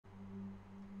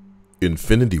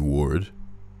Infinity Ward,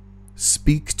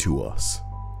 speak to us.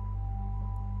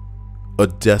 A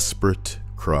desperate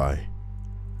cry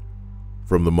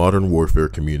from the Modern Warfare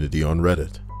community on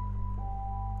Reddit.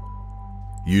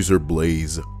 User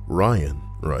Blaze Ryan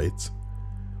writes,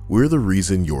 "We're the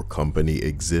reason your company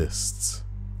exists.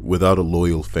 Without a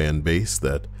loyal fan base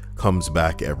that comes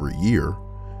back every year,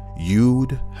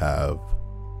 you'd have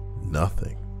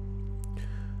nothing.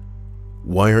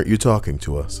 Why aren't you talking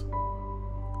to us?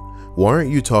 Why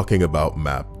aren't you talking about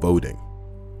map voting?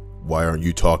 Why aren't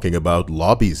you talking about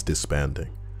lobbies disbanding?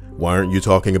 Why aren't you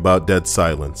talking about dead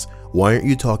silence? Why aren't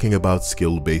you talking about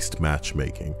skill-based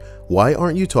matchmaking? Why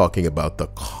aren't you talking about the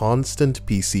constant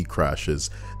PC crashes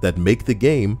that make the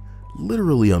game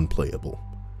literally unplayable?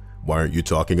 Why aren't you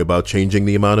talking about changing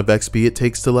the amount of XP it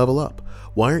takes to level up?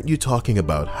 Why aren't you talking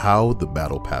about how the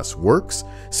Battle Pass works?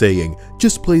 Saying,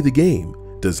 just play the game,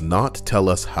 does not tell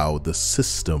us how the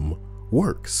system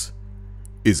works.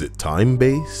 Is it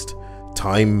time-based?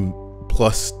 Time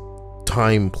plus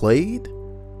time played?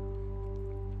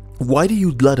 Why do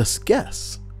you let us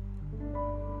guess?"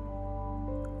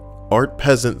 Art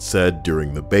Peasant said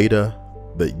during the beta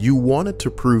that you wanted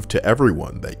to prove to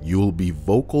everyone that you'll be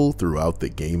vocal throughout the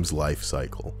game's life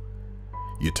cycle.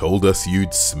 You told us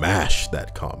you'd smash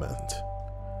that comment.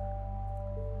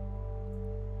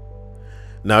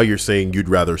 Now you're saying you'd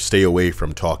rather stay away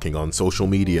from talking on social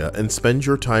media and spend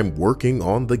your time working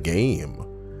on the game.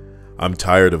 I'm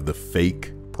tired of the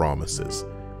fake promises.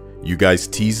 You guys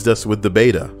teased us with the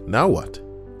beta. Now what?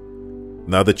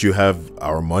 Now that you have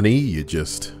our money, you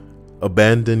just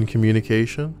abandon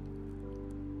communication?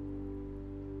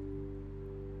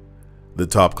 The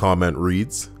top comment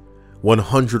reads,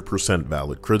 100%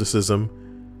 valid criticism,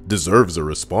 deserves a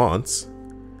response.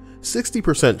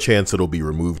 60% chance it'll be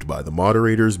removed by the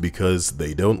moderators because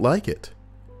they don't like it.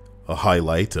 A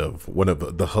highlight of one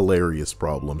of the hilarious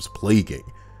problems plaguing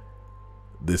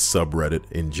this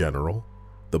subreddit in general.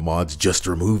 The mods just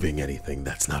removing anything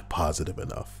that's not positive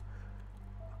enough.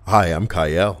 Hi, I'm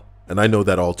Kyle, and I know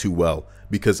that all too well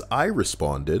because I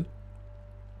responded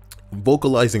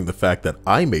vocalizing the fact that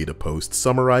I made a post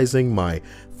summarizing my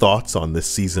thoughts on this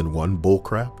Season 1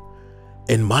 bullcrap,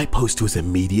 and my post was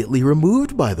immediately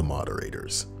removed by the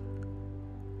moderators.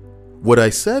 What I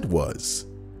said was,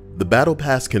 the Battle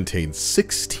Pass contains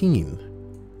 16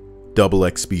 double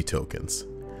XP tokens,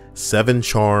 7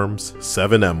 charms,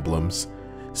 7 emblems,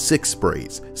 6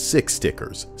 sprays, 6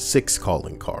 stickers, 6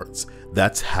 calling cards.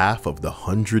 That's half of the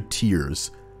 100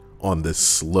 tiers on this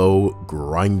slow,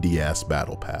 grindy-ass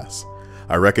Battle Pass.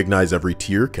 I recognize every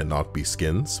tier cannot be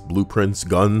skins, blueprints,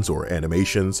 guns, or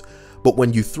animations, but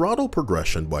when you throttle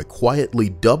progression by quietly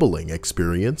doubling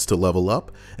experience to level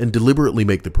up and deliberately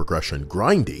make the progression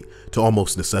grindy to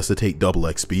almost necessitate double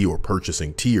XP or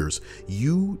purchasing tiers,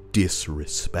 you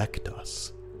disrespect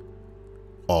us.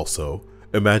 Also,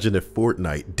 imagine if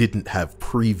Fortnite didn't have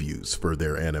previews for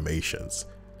their animations.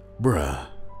 Bruh.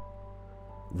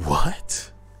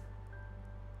 What?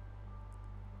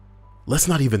 Let's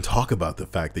not even talk about the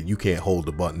fact that you can't hold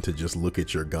the button to just look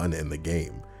at your gun in the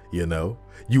game, you know?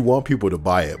 You want people to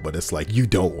buy it, but it's like, you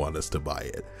don't want us to buy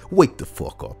it. Wake the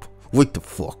fuck up. Wake the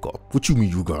fuck up. What you mean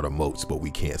you got emotes, but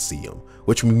we can't see them?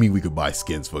 What you mean we could buy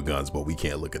skins for guns, but we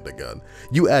can't look at the gun?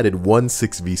 You added one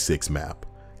 6v6 map.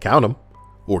 Count them.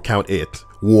 Or count it.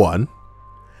 1.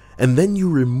 And then you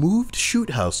removed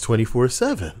Shoot House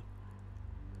 24/7.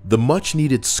 The much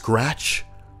needed scratch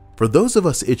for those of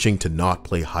us itching to not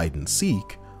play hide and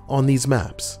seek on these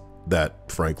maps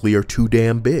that frankly are too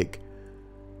damn big.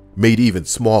 Made even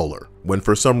smaller when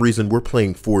for some reason we're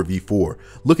playing 4v4.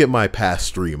 Look at my past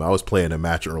stream. I was playing a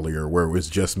match earlier where it was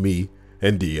just me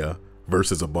and Dia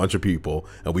versus a bunch of people,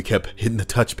 and we kept hitting the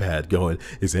touchpad going,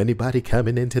 is anybody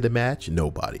coming into the match?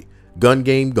 Nobody. Gun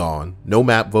game gone. No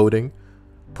map voting.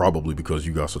 Probably because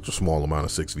you got such a small amount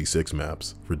of 6v6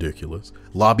 maps. Ridiculous.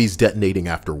 Lobbies detonating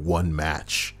after one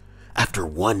match. After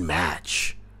one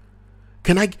match.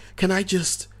 Can I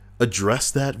just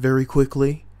address that very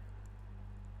quickly?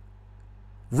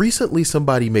 Recently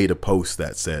somebody made a post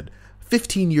that said,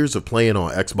 15 years of playing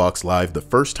on Xbox Live, the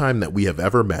first time that we have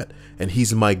ever met, and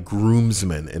he's my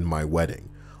groomsman in my wedding.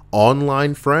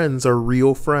 Online friends are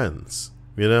real friends.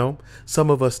 You know, some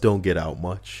of us don't get out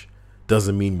much.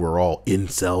 Doesn't mean we're all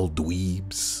incel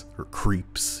dweebs or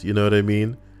creeps, you know what I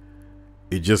mean?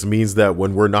 It just means that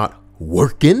when we're not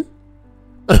working,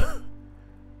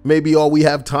 maybe all we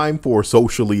have time for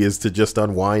socially is to just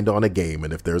unwind on a game,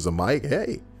 and if there's a mic,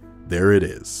 hey, there it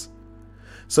is.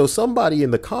 So somebody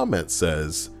in the comments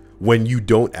says, when you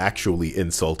don't actually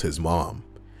insult his mom.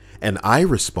 And I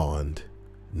respond,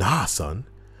 nah, son,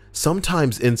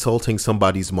 Sometimes insulting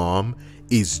somebody's mom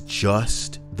is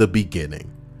just the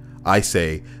beginning. I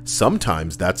say,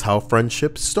 sometimes that's how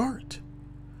friendships start.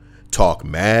 Talk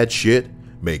mad shit,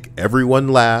 make everyone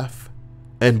laugh,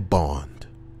 and bond.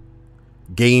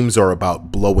 Games are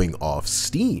about blowing off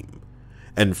steam,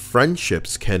 and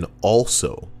friendships can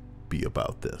also be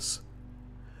about this.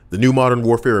 The new Modern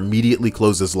Warfare immediately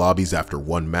closes lobbies after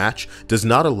one match, does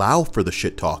not allow for the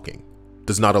shit talking,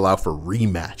 does not allow for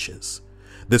rematches.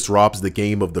 This robs the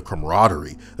game of the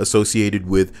camaraderie associated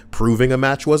with proving a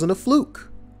match wasn't a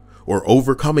fluke, or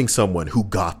overcoming someone who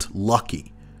got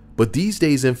lucky. But these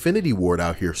days, Infinity Ward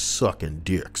out here sucking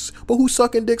dicks. But who's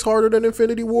sucking dicks harder than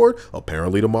Infinity Ward?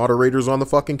 Apparently the moderators on the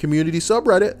fucking community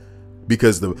subreddit.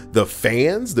 Because the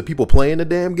fans, the people playing the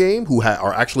damn game who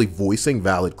are actually voicing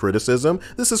valid criticism,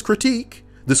 this is critique.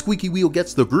 The squeaky wheel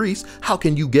gets the grease. How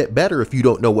can you get better if you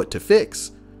don't know what to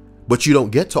fix? But you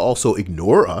don't get to also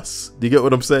ignore us. Do you get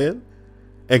what I'm saying?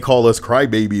 And call us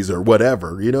crybabies or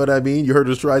whatever. You know what I mean? You heard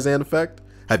of the Streisand effect?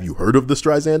 Have you heard of the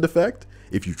Streisand effect?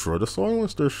 If you try to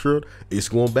silence this shit, it's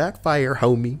going to backfire,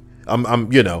 homie.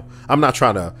 I'm not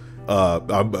trying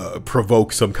to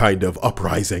provoke some kind of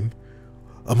uprising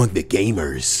among the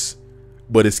gamers,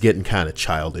 but it's getting kind of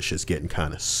childish. It's getting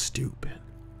kind of stupid.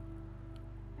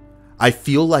 I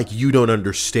feel like you don't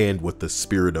understand what the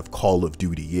spirit of Call of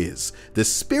Duty is. The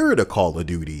spirit of Call of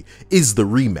Duty is the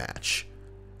rematch.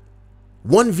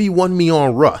 1v1 me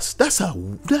on Rust. That's a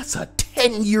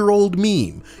 10-year-old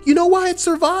meme. You know why it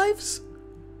survives?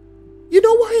 You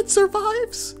know why it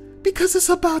survives? Because it's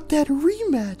about that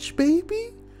rematch,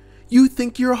 baby. You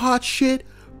think you're hot shit?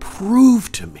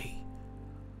 Prove to me.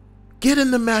 Get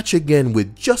in the match again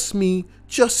with just me,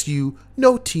 just you,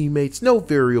 no teammates, no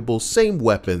variables, same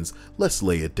weapons. Let's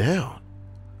lay it down.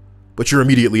 But you're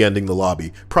immediately ending the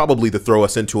lobby, probably to throw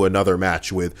us into another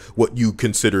match with what you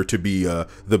consider to be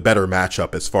the better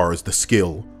matchup as far as the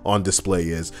skill on display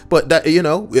is. But that, you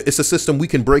know, it's a system we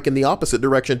can break in the opposite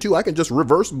direction too. I can just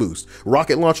reverse boost,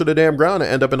 rocket launch to the damn ground,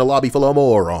 and end up in a lobby full of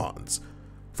morons,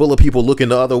 full of people looking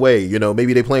the other way. You know,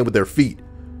 maybe they playing with their feet.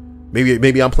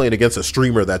 Maybe I'm playing against a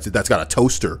streamer that's got a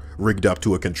toaster rigged up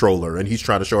to a controller, and he's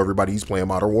trying to show everybody he's playing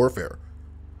Modern Warfare.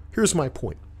 Here's my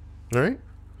point. All right.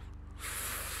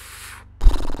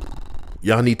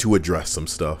 Y'all need to address some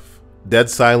stuff. Dead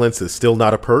silence is still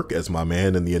not a perk, as my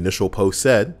man in the initial post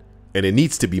said, and it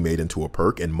needs to be made into a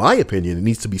perk. In my opinion, it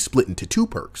needs to be split into two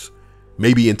perks.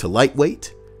 Maybe into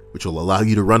lightweight, which will allow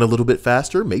you to run a little bit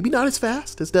faster. Maybe not as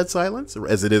fast as dead silence, or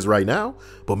as it is right now,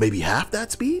 but maybe half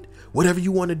that speed, whatever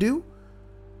you want to do.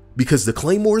 Because the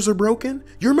claymores are broken.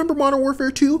 You remember Modern Warfare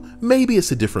 2? Maybe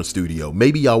it's a different studio.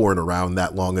 Maybe y'all weren't around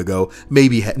that long ago.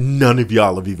 Maybe none of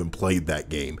y'all have even played that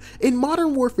game. In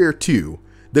Modern Warfare 2,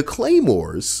 the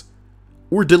claymores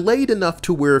were delayed enough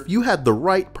to where if you had the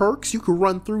right perks, you could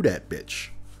run through that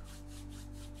bitch.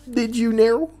 Did you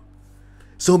know?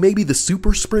 So maybe the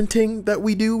super sprinting that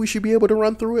we do, we should be able to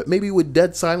run through it. Maybe with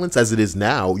dead silence as it is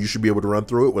now, you should be able to run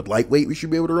through it. With lightweight, we should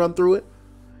be able to run through it.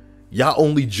 Y'all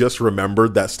only just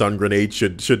remembered that stun grenade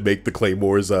should make the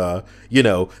claymores,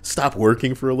 stop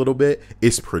working for a little bit.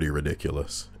 It's pretty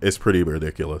ridiculous. It's pretty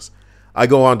ridiculous. I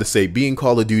go on to say, being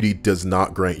Call of Duty does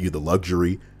not grant you the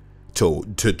luxury to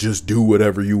just do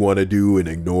whatever you want to do and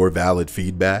ignore valid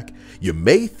feedback. You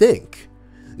may think,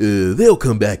 they'll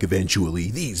come back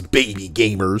eventually, these baby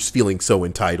gamers feeling so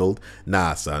entitled.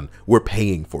 Nah, son, we're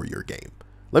paying for your game.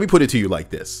 Let me put it to you like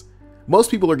this.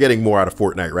 Most people are getting more out of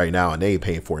Fortnite right now, and they ain't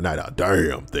paying Fortnite a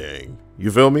damn thing.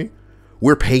 You feel me?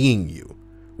 We're paying you.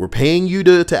 We're paying you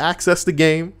to access the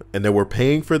game, and then we're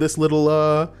paying for this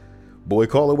little, boy,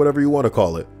 call it whatever you want to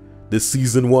call it, this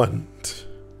season 1.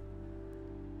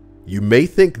 You may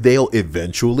think they'll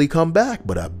eventually come back,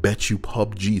 but I bet you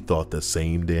PUBG thought the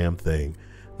same damn thing.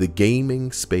 The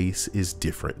gaming space is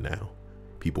different now.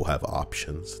 People have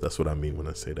options. That's what I mean when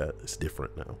I say that. It's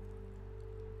different now.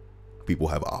 People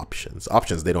have options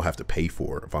they don't have to pay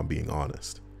for, if I'm being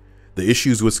honest. The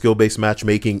issues with skill-based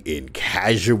matchmaking in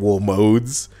casual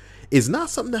modes is not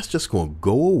something that's just going to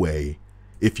go away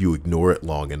if you ignore it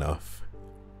long enough.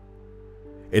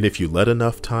 And if you let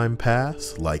enough time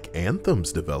pass, like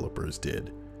Anthem's developers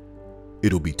did,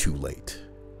 it'll be too late.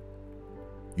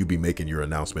 You'll be making your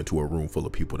announcement to a room full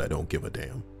of people that don't give a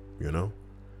damn, you know?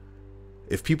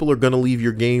 If people are going to leave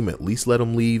your game, at least let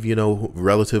them leave,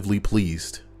 relatively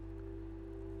pleased.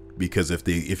 Because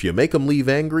if you make them leave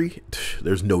angry,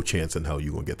 there's no chance in hell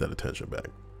you're going to get that attention back.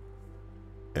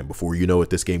 And before you know it,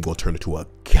 this game will turn into a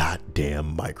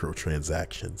goddamn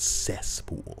microtransaction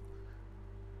cesspool.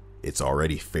 It's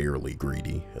already fairly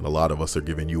greedy, and a lot of us are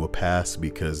giving you a pass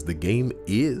because the game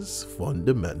is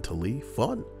fundamentally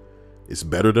fun. It's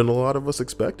better than a lot of us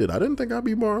expected. I didn't think I'd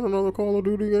be buying another Call of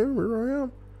Duty game. Here I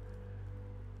am.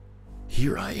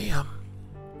 Here I am.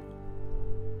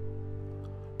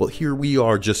 But here we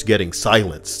are just getting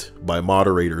silenced by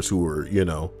moderators who are, you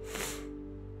know,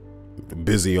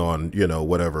 busy on, you know,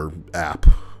 whatever app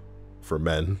for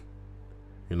men.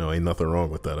 You know, ain't nothing wrong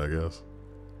with that, I guess.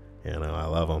 You know, I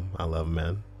love them. I love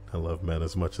men. I love men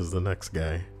as much as the next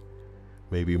guy.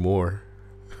 Maybe more.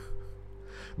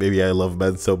 Maybe I love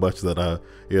men so much that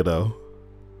you know,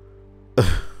 that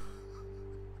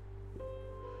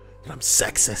I'm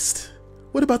sexist.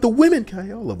 What about the women? I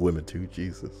love women too,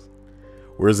 Jesus.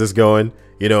 Where's this going?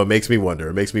 You know, it makes me wonder.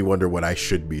 It makes me wonder what I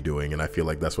should be doing, and I feel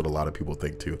like that's what a lot of people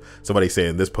think too. Somebody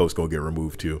saying this post gonna get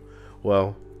removed too.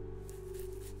 Well,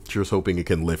 just hoping it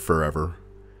can live forever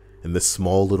in this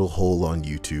small little hole on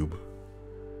YouTube.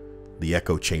 The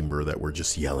echo chamber that we're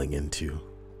just yelling into.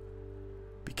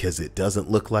 Because it doesn't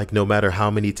look like no matter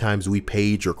how many times we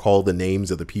page or call the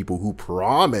names of the people who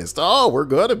promised, oh, we're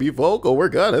gonna be vocal, we're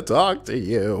gonna talk to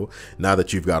you. Now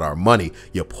that you've got our money,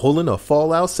 you're pulling a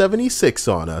Fallout 76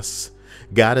 on us.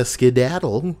 Gotta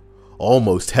skedaddle.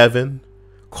 Almost Heaven.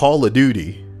 Call of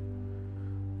Duty.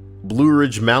 Blue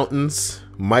Ridge Mountains.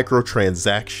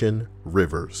 Microtransaction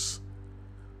Rivers.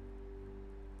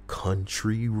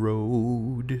 Country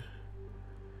road.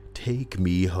 Take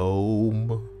me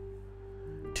home.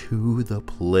 To the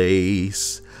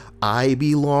place I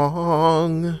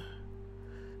belong.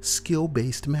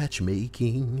 Skill-based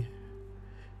matchmaking.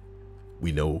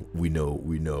 We know. Do you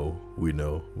know?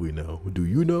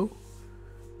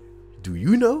 Do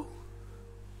you know?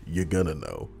 You're gonna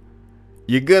know.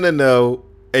 You're gonna know,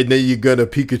 and then you're gonna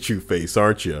Pikachu face,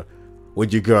 aren't you? When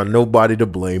you got nobody to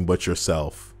blame but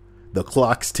yourself. The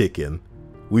clock's ticking.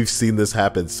 We've seen this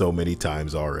happen so many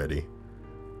times already.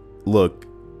 Look.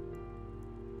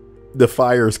 The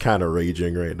fire is kind of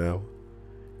raging right now.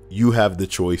 You have the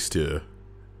choice to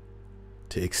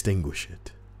extinguish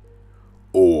it.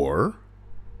 Or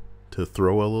to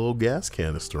throw a little gas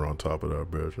canister on top of that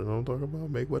bitch. You know what I'm talking about?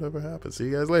 Make whatever happen. See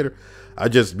you guys later. I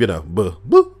just, you know,